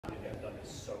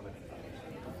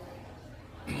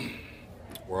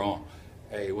We're on.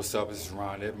 Hey, what's up? This is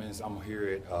Ron Edmonds. I'm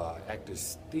here at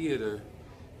Actors Theater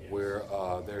where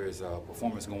there is a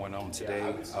performance going on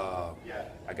today.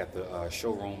 I got the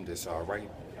showroom that's right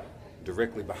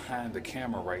directly behind the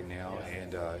camera right now,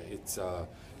 and it's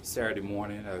Saturday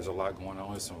morning. There's a lot going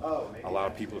on. There's a lot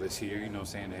of people that's here, you know what I'm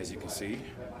saying, as you can see.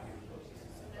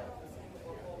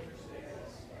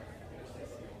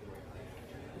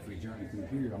 If we journey through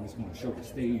here, I'm just going to show the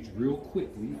stage real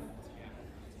quickly.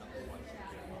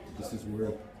 This is where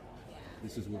the play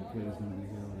is going to be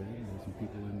held at. There's some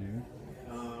people in there.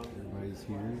 Everybody's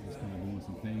here, just kind of doing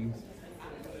some things.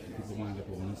 People lined up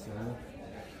on this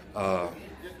side.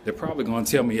 They're probably going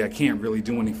to tell me I can't really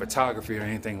do any photography or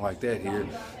anything like that here,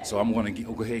 so I'm going to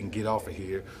go ahead and get off of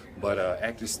here. But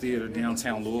Actors Theater,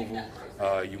 downtown Louisville,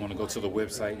 you want to go to the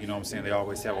website, you know what I'm saying? They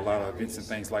always have a lot of events and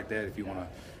things like that if you want to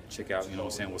check out, you know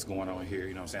what I'm saying, what's going on here,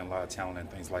 you know what I'm saying, a lot of talent and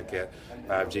things like that.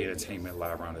 5J Entertainment,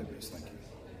 live around at this. Thank you.